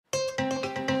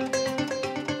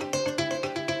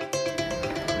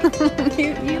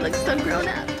You look so grown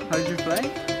up. How did you play?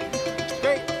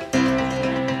 Great.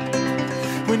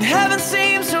 When heaven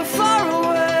seems so far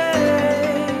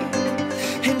away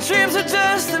and dreams are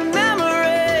just a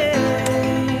memory,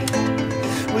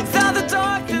 without the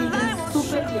dark the light won't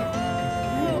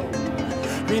show.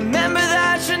 Remember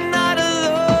that you're not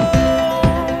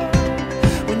alone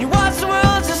when you watch the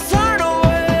world just turn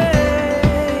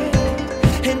away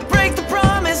and break the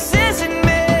promises it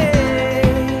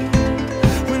made.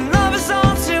 When love is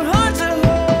all too hard to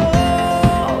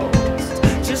hold,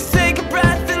 just take a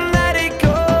breath and let it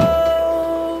go.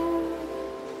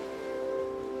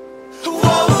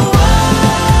 Whoa,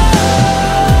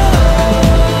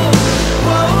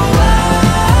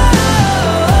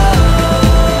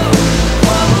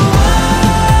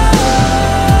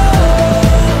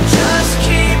 just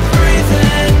keep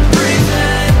breathing,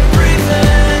 breathing,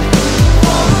 breathing.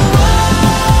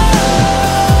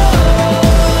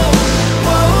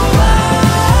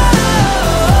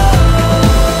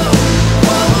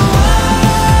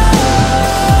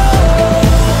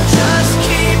 Just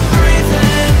keep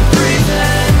breathing,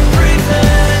 breathing,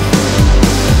 breathing.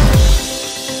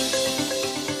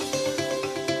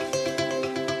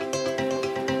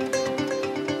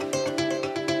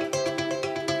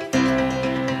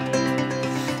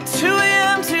 2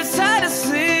 a.m. too tired to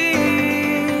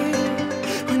sleep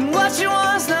when what you want